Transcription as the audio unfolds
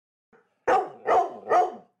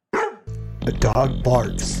A dog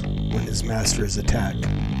barks when his master is attacked.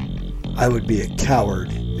 I would be a coward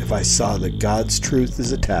if I saw that God's truth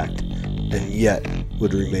is attacked and yet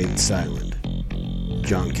would remain silent.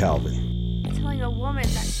 John Calvin. Telling a woman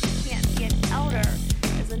that she can't be an elder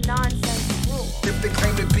is a nonsense rule. If they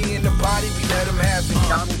claim to be in the body, we let them have it.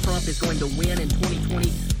 Donald Trump is going to win in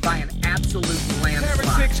 2020 by an absolute landslide.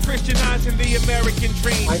 Heretics Christianizing the American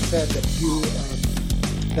dream. I said that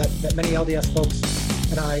that many LDS folks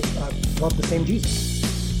and I love the same Jesus.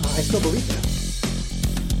 I still believe that.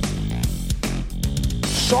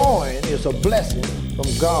 Sowing is a blessing from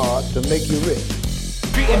God to make you rich.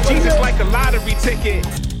 Beating Jesus like a lottery ticket.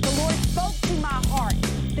 The Lord spoke to my heart.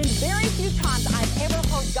 Been very few times I've ever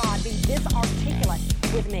heard God be this articulate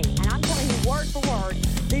with me. And I'm telling you word for word,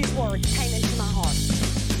 these words came into my heart.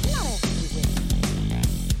 I'm not asking you with me.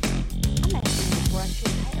 I'm asking you to brush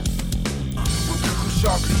your hair. We'll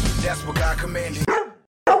sharply, that's what God commanded.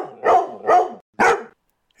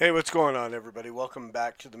 Hey, what's going on, everybody? Welcome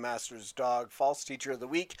back to the Master's Dog False Teacher of the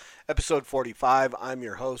Week, episode 45. I'm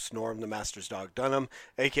your host, Norm, the Master's Dog Dunham,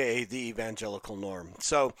 a.k.a. the Evangelical Norm.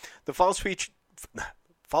 So, the False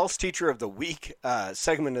Teacher of the Week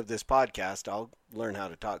segment of this podcast, I'll learn how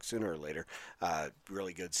to talk sooner or later.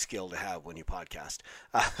 Really good skill to have when you podcast.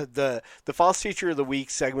 The False Teacher of the Week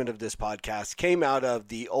segment of this podcast came out of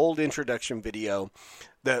the old introduction video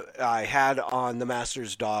that I had on the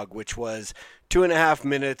Master's Dog, which was 2.5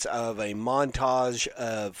 minutes of a montage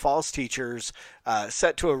of false teachers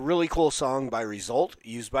set to a really cool song by Result,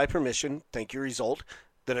 used by permission. Thank you, Result,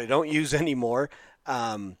 that I don't use anymore.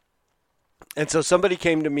 And so somebody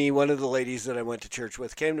came to me, one of the ladies that I went to church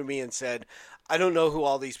with, came to me and said, I don't know who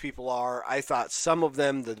all these people are. I thought some of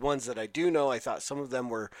them, the ones that I do know, I thought some of them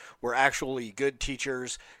were actually good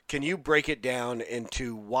teachers. Can you break it down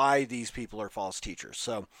into why these people are false teachers?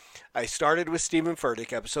 So I started with Stephen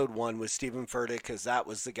Furtick. Episode 1 was Stephen Furtick because that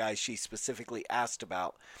was the guy she specifically asked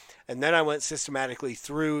about. And then I went systematically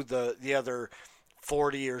through the other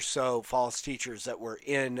 40 or so false teachers that were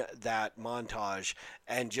in that montage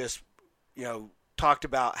and just talked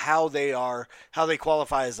about how they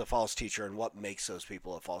qualify as a false teacher and what makes those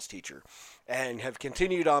people a false teacher, and have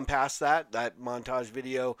continued on past that. That montage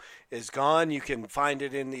video is gone. You can find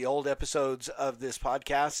it in the old episodes of this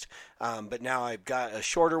podcast, but now I've got a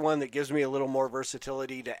shorter one that gives me a little more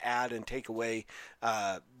versatility to add and take away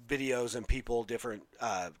videos and people, different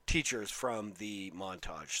teachers from the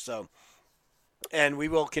montage. So, and we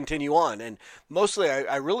will continue on. And mostly,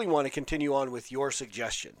 I really want to continue on with your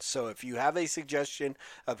suggestions. So if you have a suggestion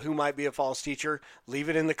of who might be a false teacher, leave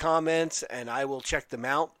it in the comments, and I will check them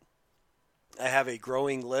out. I have a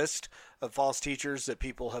growing list of false teachers that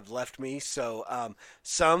people have left me. So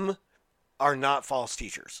some are not false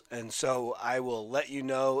teachers. And so I will let you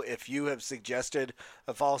know if you have suggested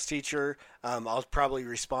a false teacher. I'll probably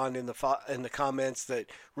respond in the comments that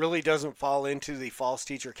really doesn't fall into the false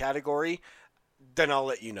teacher category. Then I'll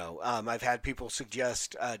let you know. I've had people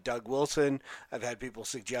suggest Doug Wilson. I've had people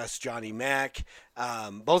suggest Johnny Mack.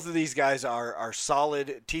 Both of these guys are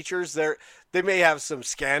solid teachers. They may have some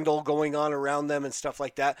scandal going on around them and stuff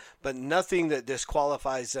like that, but nothing that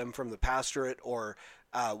disqualifies them from the pastorate or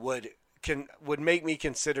would make me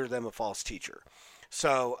consider them a false teacher.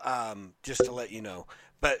 So just to let you know.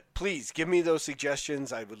 But please give me those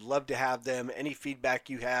suggestions. I would love to have them. Any feedback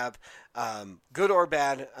you have, good or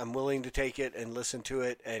bad, I'm willing to take it and listen to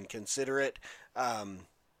it and consider it.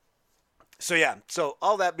 So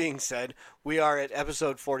all that being said, we are at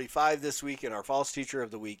episode 45 this week, and our false teacher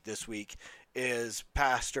of the week this week is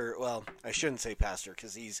Pastor. Well, I shouldn't say pastor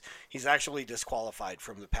because he's actually disqualified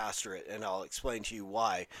from the pastorate, and I'll explain to you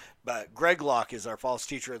why. But Greg Locke is our false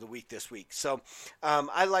teacher of the week this week. So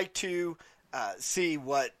I like to see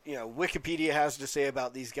what Wikipedia has to say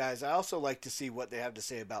about these guys. I also like to see what they have to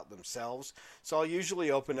say about themselves. So I'll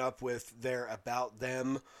usually open up with their about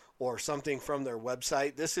them or something from their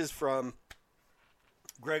website. This is from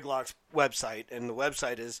Greg Locke's website, and the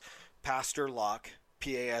website is Pastor Locke,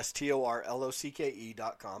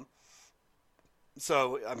 PastorLocke.com.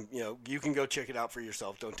 So you can go check it out for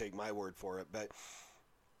yourself. Don't take my word for it, but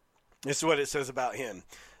this is what it says about him.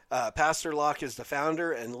 Pastor Locke is the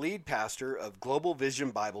founder and lead pastor of Global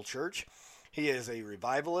Vision Bible Church. He is a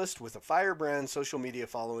revivalist with a firebrand social media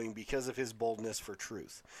following because of his boldness for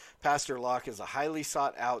truth. Pastor Locke is a highly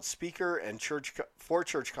sought-out speaker and for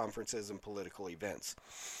church conferences and political events.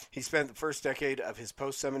 He spent the first decade of his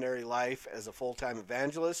post-seminary life as a full-time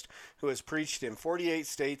evangelist who has preached in 48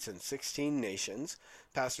 states and 16 nations.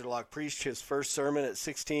 Pastor Locke preached his first sermon at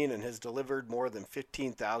 16 and has delivered more than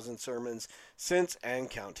 15,000 sermons since and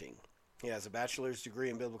counting. He has a bachelor's degree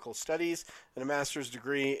in biblical studies and a master's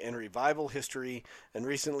degree in revival history, and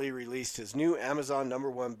recently released his new Amazon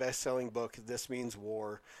 #1 best-selling book, This Means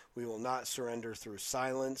War, We Will Not Surrender Through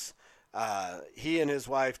Silence. He and his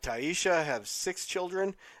wife, Taisha, have 6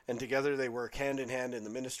 children, and together they work hand-in-hand in the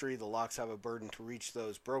ministry. The Lockes have a burden to reach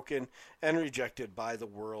those broken and rejected by the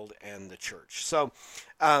world and the church. So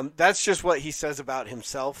that's just what he says about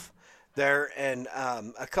himself there, and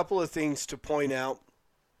a couple of things to point out.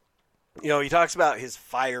 You know, he talks about his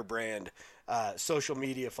firebrand social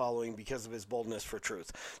media following because of his boldness for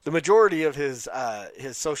truth. The majority of his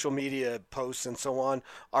social media posts and so on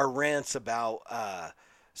are rants about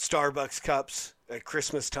Starbucks cups at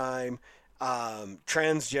Christmas time,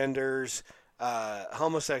 transgenders,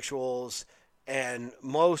 homosexuals, and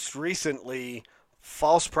most recently,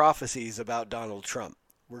 false prophecies about Donald Trump.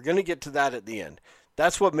 We're going to get to that at the end.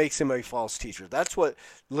 That's what makes him a false teacher. That's what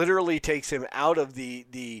literally takes him out of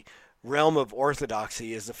the realm of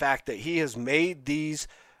orthodoxy, is the fact that he has made these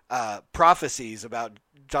prophecies about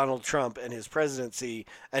Donald Trump and his presidency,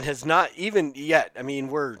 and has not even yet, I mean,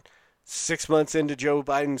 we're 6 months into Joe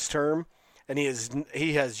Biden's term, and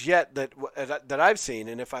he has yet, that I've seen,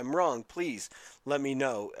 and if I'm wrong, please let me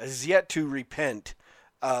know, has yet to repent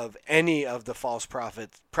of any of the false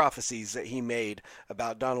prophecies that he made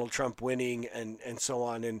about Donald Trump winning and so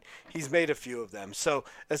on, and he's made a few of them. So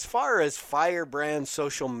as far as firebrand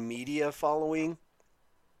social media following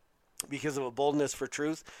because of a boldness for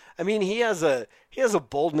truth, I mean, he has a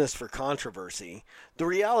boldness for controversy. The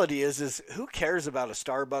reality is who cares about a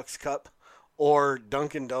Starbucks cup or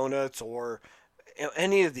Dunkin' Donuts or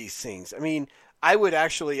any of these things? I mean, I would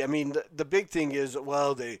actually, I mean, the big thing is,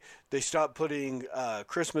 well, they stopped putting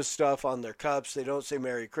Christmas stuff on their cups. They don't say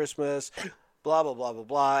Merry Christmas, blah, blah, blah, blah,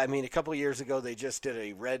 blah. I mean, a couple of years ago, they just did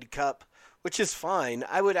a red cup, which is fine.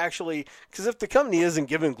 I would actually, because if the company isn't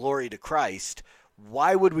giving glory to Christ,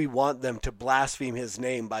 why would we want them to blaspheme his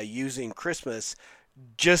name by using Christmas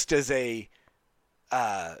just as a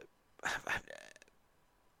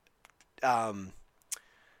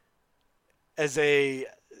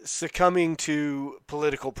succumbing to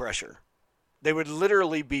political pressure? They would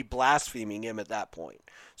literally be blaspheming him at that point.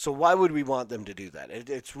 So why would we want them to do that?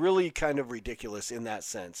 It's really kind of ridiculous in that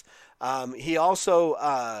sense. He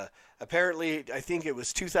also, apparently, I think it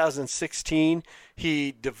was 2016,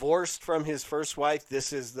 he divorced from his first wife.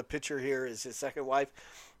 This is the picture here is his second wife.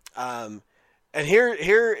 And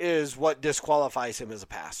here is what disqualifies him as a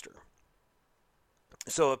pastor.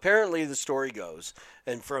 So apparently the story goes,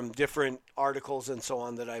 and from different articles and so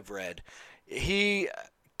on that I've read, he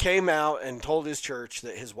came out and told his church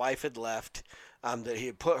that his wife had left, that he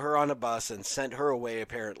had put her on a bus and sent her away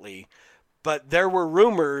apparently. But there were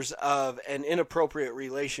rumors of an inappropriate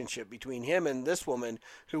relationship between him and this woman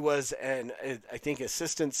who was I think,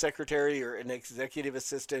 assistant secretary or an executive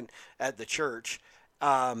assistant at the church,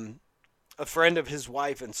 a friend of his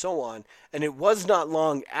wife and so on. And it was not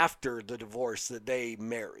long after the divorce that they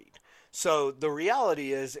married. So the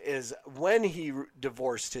reality is when he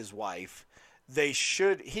divorced his wife, he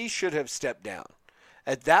should have stepped down.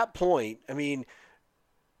 At that point, I mean,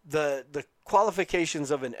 the qualifications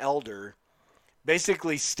of an elder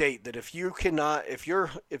basically state that if you can't I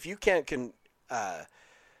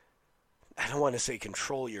don't want to say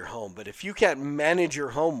control your home, but if you can't manage your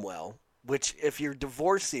home well, which if you're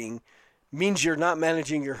divorcing means you're not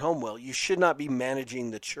managing your home well, you should not be managing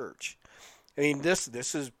the church. I mean, this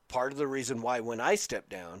is part of the reason why when I stepped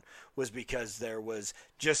down was because there was,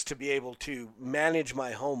 just to be able to manage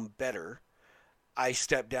my home better, I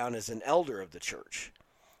stepped down as an elder of the church.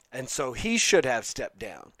 And so he should have stepped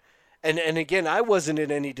down. And again, I wasn't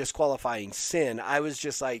in any disqualifying sin. I was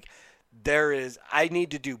just like, I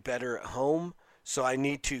need to do better at home, so I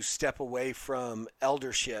need to step away from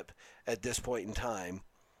eldership at this point in time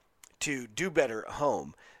to do better at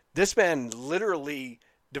home. This man literally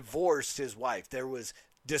divorced his wife. There was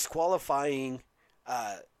disqualifying,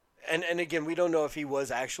 and again, we don't know if he was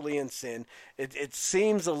actually in sin. It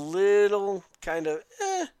seems a little kind of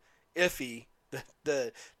iffy,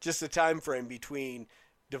 just the time frame between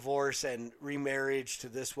divorce and remarriage to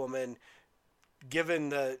this woman,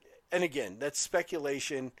 given and again, that's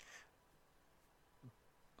speculation.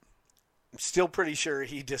 I'm still pretty sure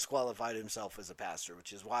he disqualified himself as a pastor,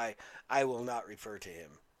 which is why I will not refer to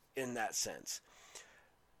him in that sense.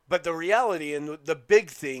 But the reality and the big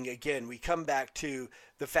thing, again, we come back to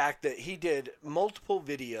the fact that he did multiple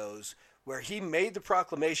videos where he made the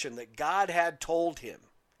proclamation that God had told him.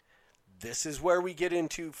 This is where we get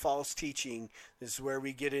into false teaching. This is where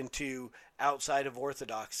we get into outside of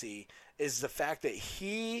orthodoxy, is the fact that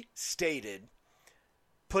he stated,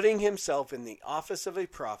 putting himself in the office of a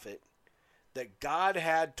prophet, that God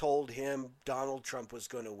had told him Donald Trump was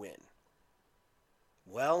going to win.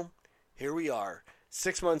 Well, here we are,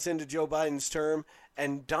 6 months into Joe Biden's term,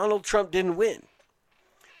 and Donald Trump didn't win,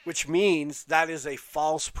 which means that is a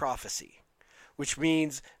false prophecy, which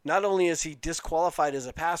means not only is he disqualified as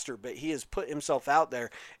a pastor, but he has put himself out there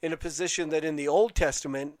in a position that in the Old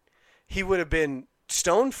Testament he would have been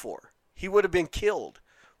stoned for. He would have been killed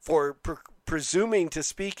for presuming to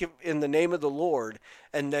speak in the name of the Lord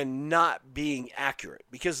and then not being accurate,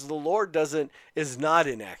 because the Lord is not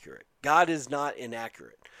inaccurate. God is not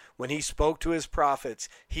inaccurate. When he spoke to his prophets,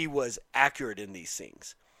 he was accurate in these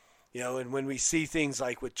things. And when we see things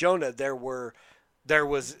like with Jonah, there was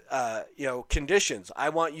conditions. I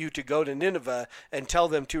want you to go to Nineveh and tell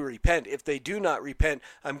them to repent. If they do not repent,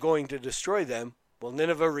 I'm going to destroy them. Well,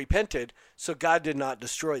 Nineveh repented, so God did not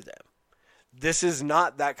destroy them. This is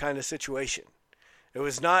not that kind of situation. It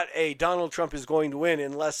was not a Donald Trump is going to win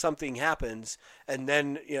unless something happens, and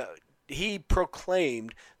then he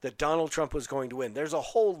proclaimed that Donald Trump was going to win. There's a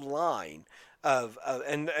whole line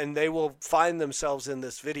and they will find themselves in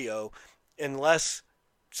this video unless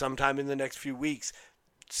sometime in the next few weeks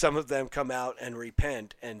some of them come out and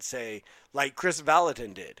repent and say, like Chris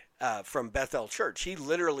Valentin did from Bethel Church. He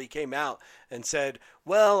literally came out and said,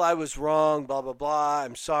 well, I was wrong, blah, blah, blah,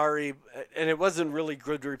 I'm sorry. And it wasn't really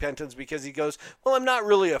good repentance, because he goes, well, I'm not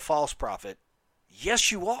really a false prophet.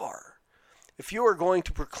 Yes, you are. If you are going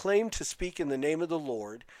to proclaim to speak in the name of the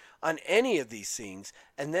Lord on any of these things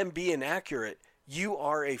and then be inaccurate, you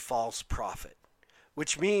are a false prophet,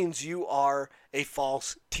 which means you are a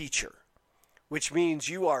false teacher, which means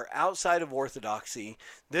you are outside of orthodoxy.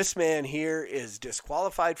 This man here is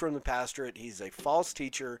disqualified from the pastorate. He's a false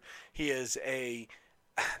teacher. He's a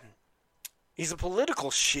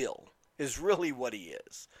political shill is really what he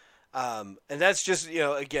is. And that's just,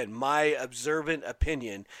 again, my observant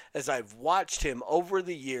opinion as I've watched him over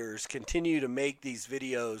the years continue to make these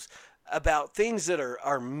videos about things that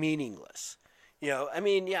are meaningless.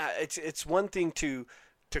 It's one thing to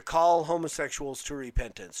call homosexuals to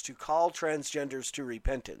repentance, to call transgenders to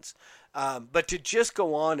repentance, but to just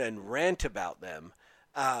go on and rant about them.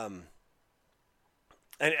 And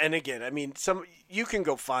again, you can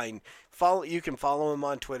go you can follow him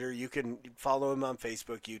on Twitter, you can follow him on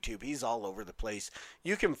Facebook, YouTube. He's all over the place.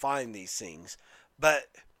 You can find these things. But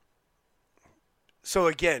so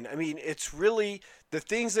again, it's really the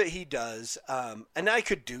things that he does, and I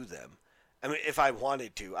could do them. If I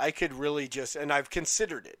wanted to, I could really and I've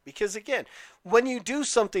considered it, because again, when you do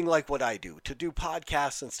something like what I do, to do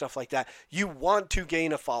podcasts and stuff like that, you want to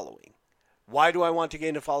gain a following. Why do I want to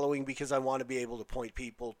gain a following? Because I want to be able to point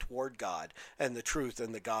people toward God and the truth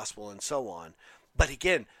and the gospel and so on. But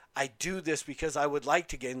again, I do this because I would like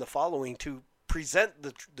to gain the following to present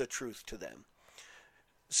the truth to them.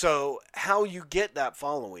 So how you get that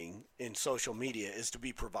following in social media is to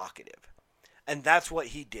be provocative. And that's what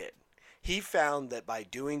he did. He found that by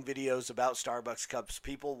doing videos about Starbucks cups,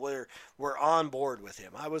 people were on board with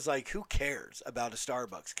him. I was like, who cares about a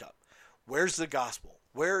Starbucks cup? Where's the gospel?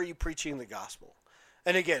 Where are you preaching the gospel?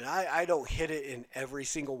 And again, I don't hit it in every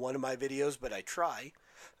single one of my videos, but I try.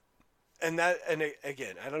 And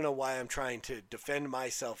again, I don't know why I'm trying to defend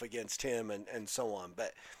myself against him and so on,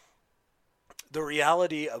 but the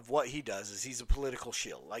reality of what he does is he's a political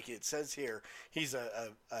shill. Like it says here, he's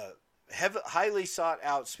a highly sought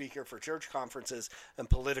out speaker for church conferences and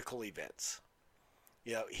political events.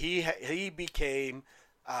 He became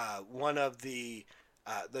one of the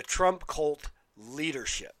Trump cult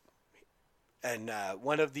leadership, and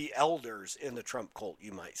one of the elders in the Trump cult,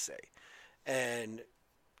 you might say, and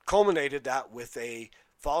culminated that with a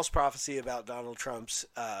false prophecy about Donald Trump's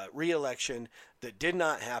re-election that did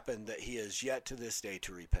not happen, that he is yet to this day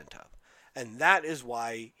to repent of. And that is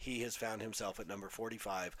why he has found himself at number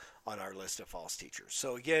 45 on our list of false teachers.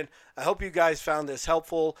 So again, I hope you guys found this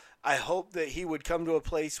helpful. I hope that he would come to a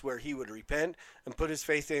place where he would repent and put his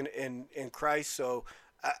faith in Christ. So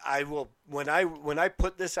I will, when I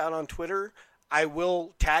put this out on Twitter, I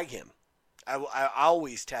will tag him. I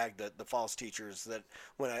always tag the false teachers that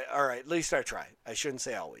at least I try. I shouldn't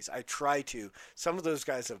say always. I try to. Some of those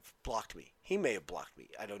guys have blocked me. He may have blocked me.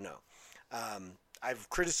 I don't know.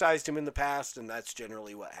 I've criticized him in the past, and that's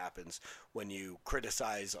generally what happens when you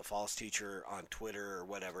criticize a false teacher on Twitter or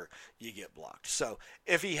whatever, you get blocked. So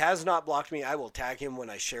if he has not blocked me, I will tag him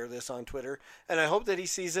when I share this on Twitter, and I hope that he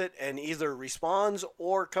sees it and either responds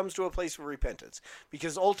or comes to a place of repentance,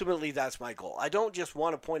 because ultimately that's my goal. I don't just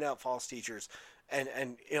want to point out false teachers, and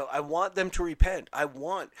I want them to repent. I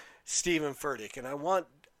want Stephen Furtick, and I want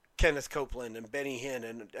Kenneth Copeland and Benny Hinn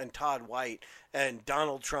and Todd White and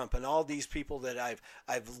Donald Trump and all these people that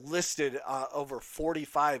I've listed over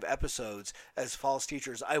 45 episodes as false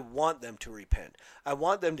teachers. I want them to repent. I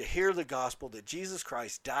want them to hear the gospel that Jesus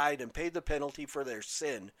Christ died and paid the penalty for their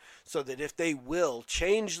sin, so that if they will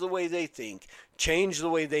change the way they think, change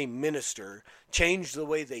the way they minister, change the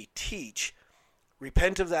way they teach,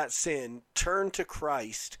 repent of that sin, turn to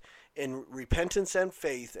Christ in repentance and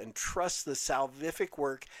faith, and trust the salvific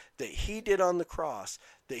work that he did on the cross,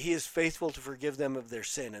 that he is faithful to forgive them of their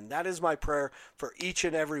sin. And that is my prayer for each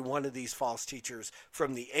and every one of these false teachers,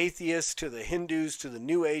 from the atheists to the Hindus to the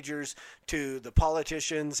New Agers to the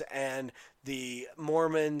politicians and the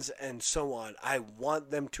Mormons and so on. I want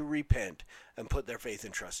them to repent and put their faith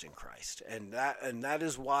and trust in Christ. And that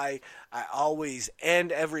is why I always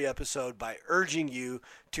end every episode by urging you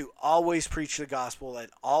to always preach the gospel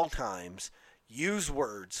at all times. Use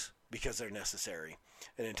words because they're necessary.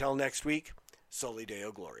 And until next week, Soli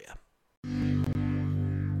Deo Gloria.